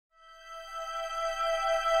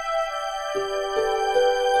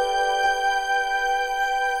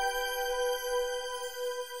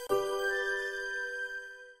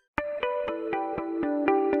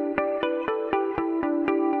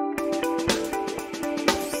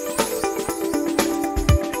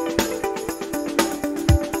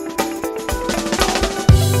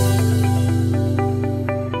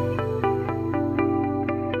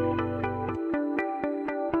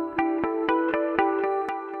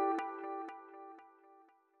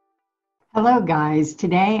Hello guys,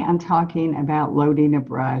 today I'm talking about loading a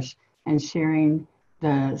brush and sharing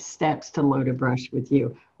the steps to load a brush with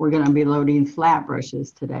you. We're going to be loading flat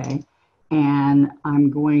brushes today, and I'm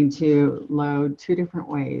going to load two different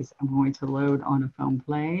ways. I'm going to load on a foam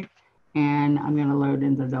plate, and I'm going to load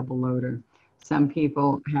in the double loader. Some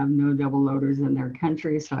people have no double loaders in their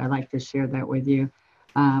country, so I like to share that with you,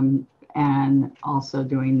 and also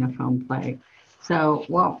doing the foam plate. So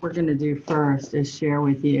what we're going to do first is share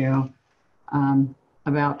with you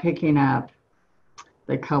about picking up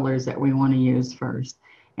the colors that we want to use first.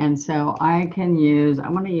 And so I'm going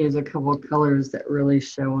to use a couple of colors that really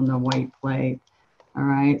show on the white plate. All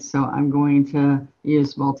right, so I'm going to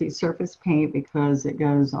use multi-surface paint because it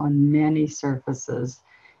goes on many surfaces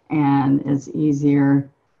and it's easier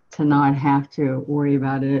to not have to worry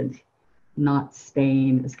about it not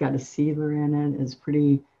stain. It's got a sealer in it. It's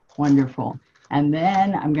pretty wonderful. And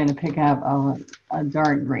then I'm going to pick up a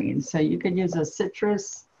dark green. So you could use a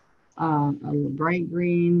citrus, a bright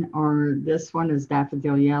green, or this one is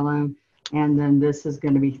daffodil yellow. And then this is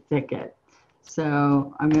going to be thicket.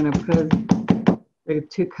 So I'm going to put the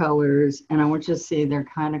two colors, and I want you to see they're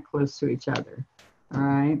kind of close to each other. All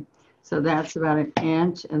right. So that's about an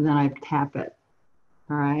inch, and then I tap it.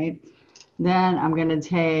 All right. Then I'm going to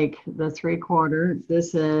take the 3/4.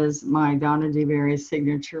 This is my Donna Dewberry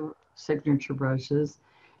signature brushes,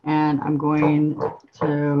 and I'm going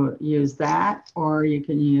to use that, or you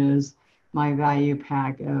can use my value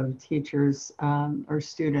pack of teachers or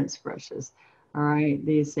students brushes. All right,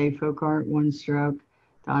 these say FolkArt one stroke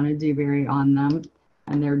Donna Dewberry on them,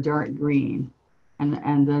 and they're dark green.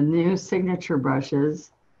 And the new signature brushes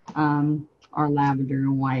are lavender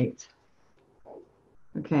and white.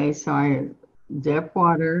 Okay, so I dip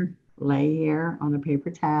water, lay here on a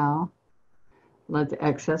paper towel, let the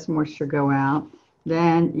excess moisture go out.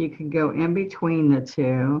 Then you can go in between the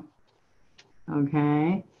two,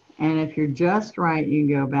 okay? And if you're just right, you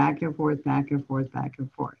can go back and forth, back and forth, back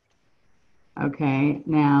and forth. Okay,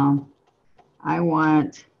 now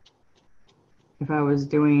if I was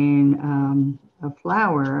doing a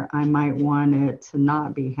flower, I might want it to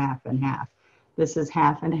not be half and half. This is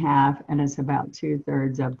half and half, and it's about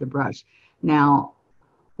 2/3 of the brush. Now,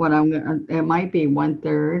 it might be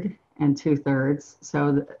 1/3 and 2/3.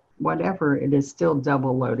 So whatever, it is still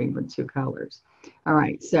double loading with two colors. All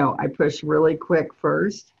right, so I push really quick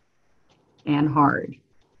first and hard.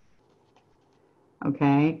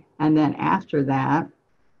 Okay, and then after that,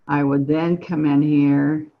 I would then come in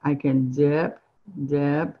here. I can dip,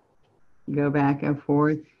 go back and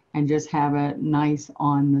forth, and just have it nice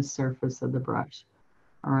on the surface of the brush.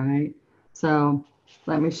 All right, so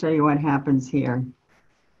let me show you what happens here.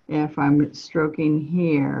 If I'm stroking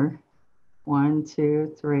here, 1,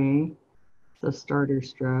 2, 3, the starter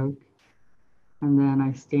stroke, and then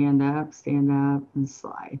I stand up, and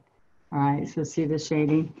slide. All right, so see the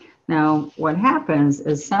shading? Now, what happens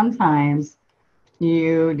is sometimes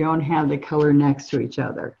you don't have the color next to each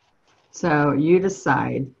other. So you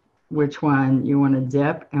decide which one you want to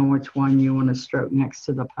dip and which one you want to stroke next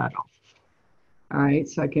to the puddle. All right,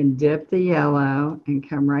 so I can dip the yellow and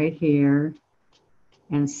come right here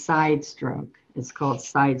and side stroke. It's called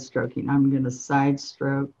side stroking. I'm going to side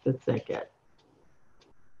stroke the thicket.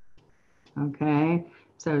 Okay,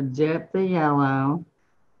 so dip the yellow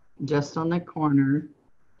just on the corner.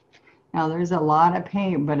 Now there's a lot of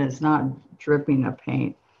paint, but it's not dripping of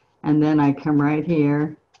paint. And then I come right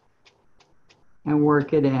here and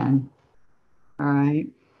work it in. All right.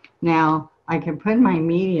 Now I can put my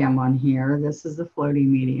medium on here. This is the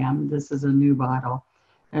floating medium. This is a new bottle.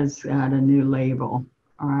 It's got a new label.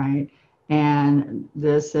 All right. And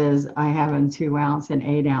this is, I have in 2 ounce and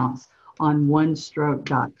 8 ounce on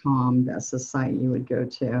onestroke.com. That's the site you would go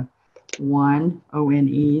to.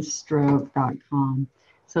 Stroke.com.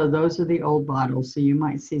 So those are the old bottles. So you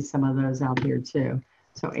might see some of those out there too.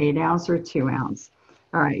 So 8 ounce or 2 ounce.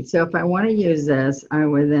 All right, so if I want to use this, I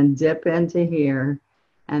would then dip into here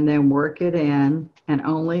and then work it in and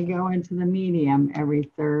only go into the medium every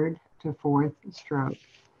 3rd to 4th stroke,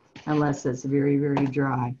 unless it's very, very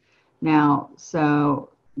dry. Now, so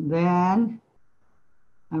then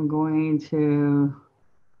I'm going to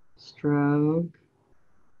stroke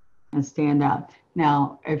and stand up.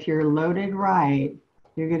 Now, if you're loaded right,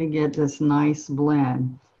 you're going to get this nice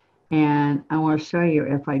blend. And I want to show you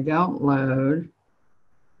if I don't load,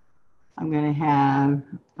 I'm going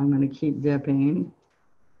to keep dipping.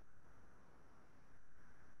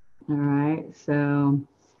 All right, so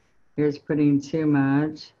here's putting too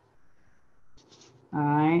much. All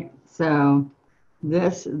right, so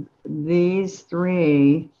these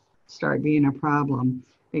 3 start being a problem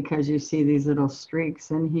because you see these little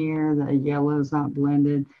streaks in here. The yellow is not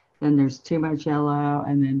blended. Then there's too much yellow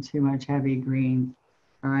and then too much heavy green.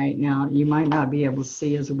 All right, now you might not be able to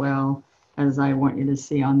see as well as I want you to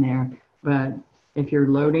see on there, but if you're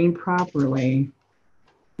loading properly,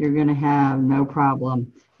 you're gonna have no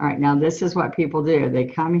problem. All right, now this is what people do. They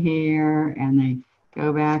come here and they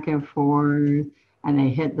go back and forth and they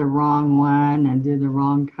hit the wrong one and do the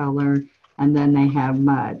wrong color, and then they have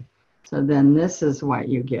mud. So then this is what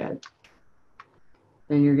you get.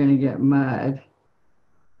 Then you're gonna get mud.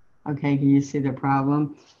 Okay, can you see the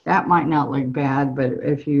problem? That might not look bad, but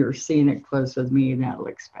if you're seeing it close with me, that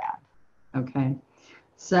looks bad. Okay,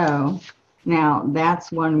 so now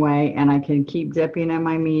that's one way, and I can keep dipping in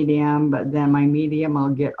my medium, but then my medium will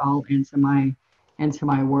get all into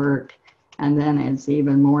my work, and then it's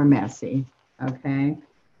even more messy. Okay,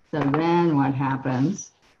 so then what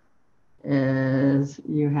happens is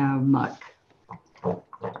you have muck. All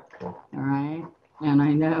right, and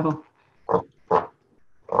I know.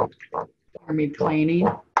 Hear me cleaning.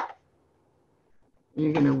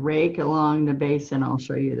 You're going to rake along the basin. I'll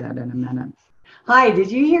show you that in a minute. Hi, did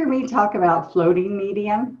you hear me talk about floating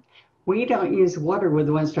medium? We don't use water with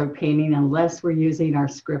one-stroke painting unless we're using our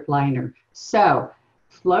script liner. So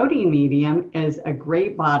floating medium is a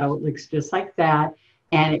great bottle. It looks just like that.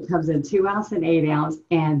 And it comes in 2 ounce and 8 ounce.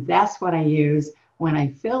 And that's what I use when I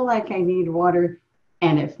feel like I need water.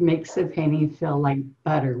 And it makes the painting feel like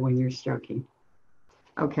butter when you're stroking.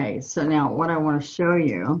 Okay, so now what I want to show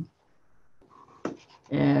you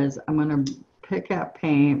is I'm going to pick up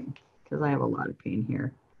paint because I have a lot of paint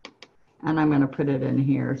here. And I'm going to put it in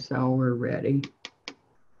here so we're ready.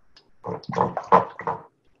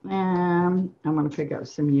 And I'm going to pick up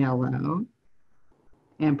some yellow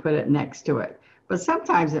and put it next to it. But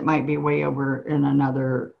sometimes it might be way over in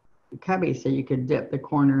another cubby, so you could dip the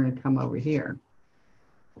corner and come over here.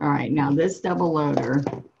 All right, now this double loader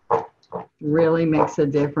really makes a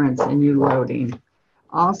difference in you loading.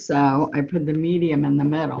 Also, I put the medium in the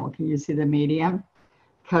middle. Can you see the medium?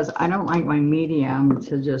 Because I don't like my medium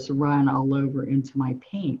to just run all over into my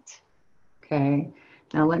paint. Okay,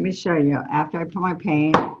 now let me show you. After I put my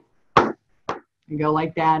paint, I go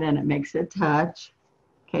like that and it makes it touch.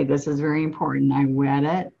 Okay, this is very important. I wet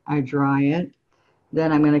it, I dry it.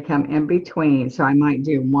 Then I'm going to come in between. So I might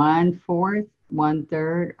do 1/4,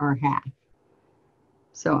 1/3, or half.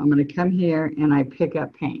 So I'm going to come here and I pick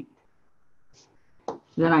up paint.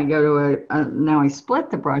 Then I go to now I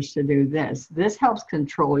split the brush to do this. This helps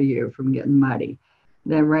control you from getting muddy.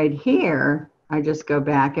 Then right here, I just go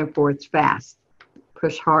back and forth fast.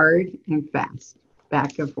 Push hard and fast,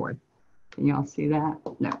 back and forth. Can y'all see that?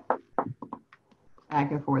 No.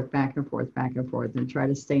 Back and forth, back and forth, back and forth, and try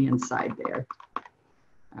to stay inside there.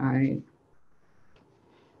 All right.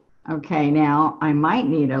 Okay, now I might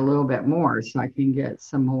need a little bit more so I can get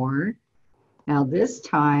some more. Now this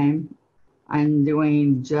time I'm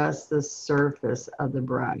doing just the surface of the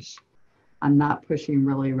brush. I'm not pushing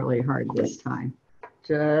really, really hard this time.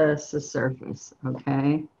 Just the surface,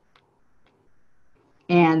 okay?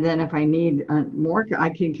 And then if I need more, I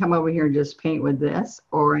can come over here and just paint with this,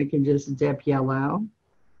 or I can just dip yellow,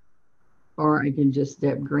 or I can just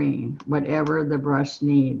dip green, whatever the brush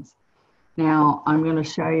needs. Now, I'm going to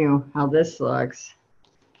show you how this looks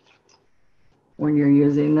when you're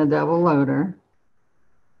using the double loader.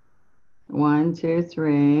 1, 2,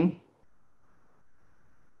 3,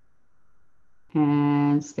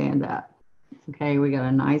 and stand up. Okay, we got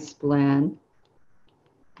a nice blend.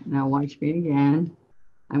 Now watch me again.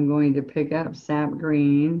 I'm going to pick up sap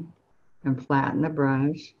green and flatten the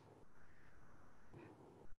brush.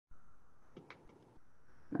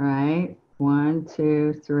 All right, 1,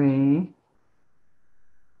 2, 3.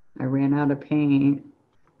 I ran out of paint,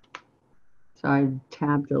 so I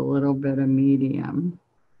tapped a little bit of medium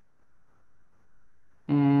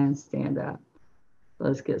and stand up.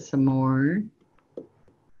 Let's get some more.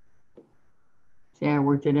 See, I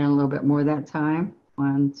worked it in a little bit more that time.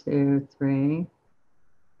 1, 2, 3.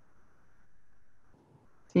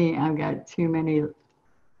 See, I've got too many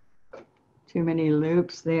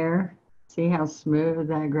loops there. See how smooth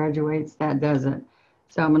that graduates? That doesn't.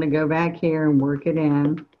 So I'm going to go back here and work it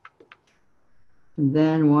in. And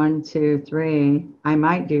then 1, 2, 3. I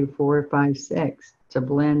might do 4, 5, 6 to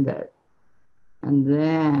blend it. And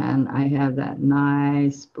then I have that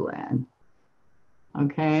nice blend.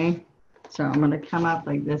 Okay, so I'm going to come up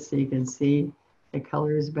like this so you can see the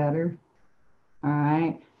colors better. All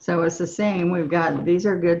right, so it's the same. We've got, these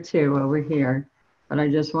are good too over here, but I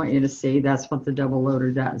just want you to see that's what the double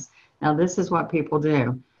loader does. Now this is what people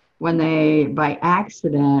do. when they, by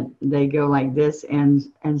accident, they go like this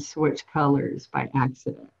and switch colors by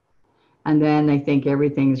accident. And then they think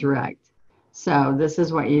everything's wrecked. So this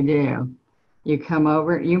is what you do. You come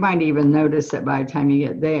over, you might even notice it by the time you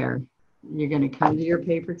get there. You're going to come to your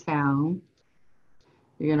paper towel.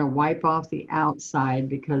 You're going to wipe off the outside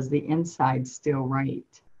because the inside's still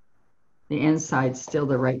right. The inside's still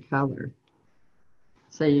the right color.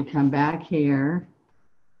 So you come back here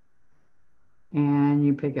and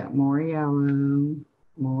you pick up more yellow,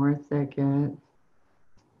 more thicket,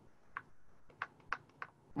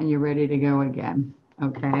 and you're ready to go again,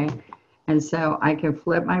 okay? And so I can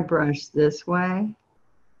flip my brush this way,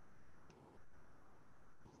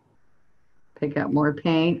 pick up more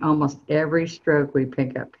paint. Almost every stroke we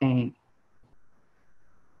pick up paint.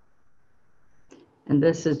 And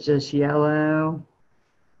this is just yellow.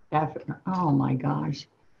 Oh my gosh,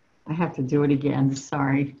 I have to do it again,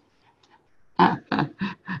 sorry.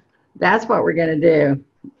 That's what we're gonna do.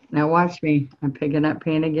 Now watch me, I'm picking up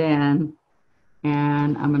paint again,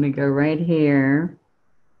 and I'm gonna go right here.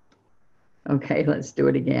 Okay, let's do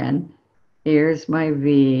it again. Here's my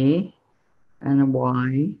V and a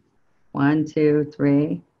Y. 1, 2,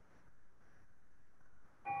 3.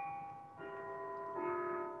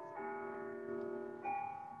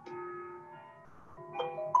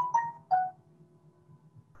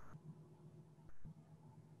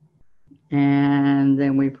 And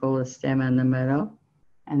then we pull a stem in the middle,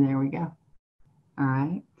 and there we go. All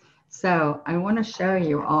right. So I want to show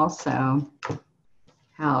you also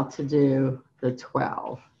how to do the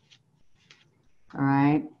 12. All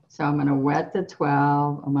right. So I'm going to wet the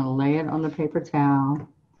 12. I'm going to lay it on the paper towel.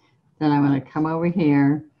 Then I'm going to come over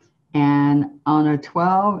here, and on a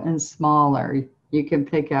 12 and smaller, you can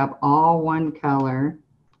pick up all one color,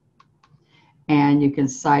 and you can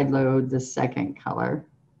side load the second color.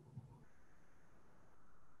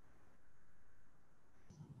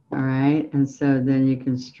 All right, and so then you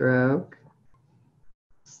can stroke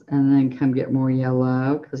and then come get more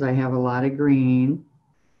yellow because I have a lot of green.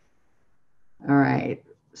 All right,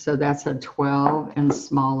 so that's a 12 and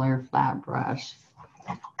smaller flat brush.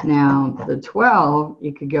 Now the 12,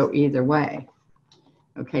 you could go either way.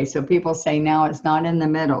 Okay, so people say now it's not in the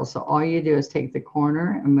middle. So all you do is take the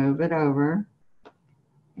corner and move it over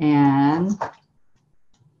and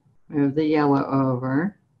move the yellow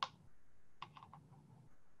over.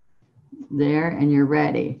 There, and you're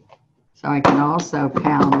ready. So I can also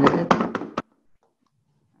pound it. All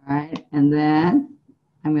right, and then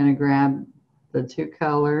I'm going to grab the two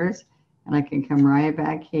colors, and I can come right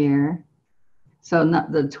back here. So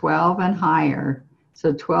not the 12 and higher.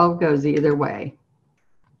 So 12 goes either way.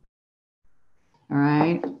 All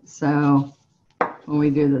right, so when we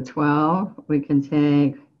do the 12, we can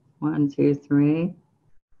take 1, 2, 3.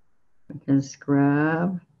 We can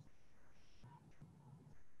scrub.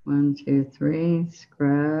 1, 2, 3,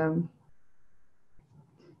 scrub,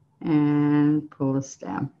 and pull the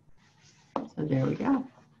stem. So there we go.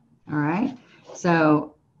 All right.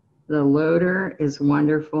 So the loader is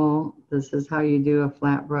wonderful. This is how you do a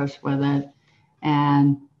flat brush with it.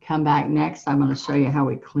 And come back next, I'm going to show you how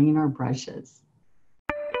we clean our brushes.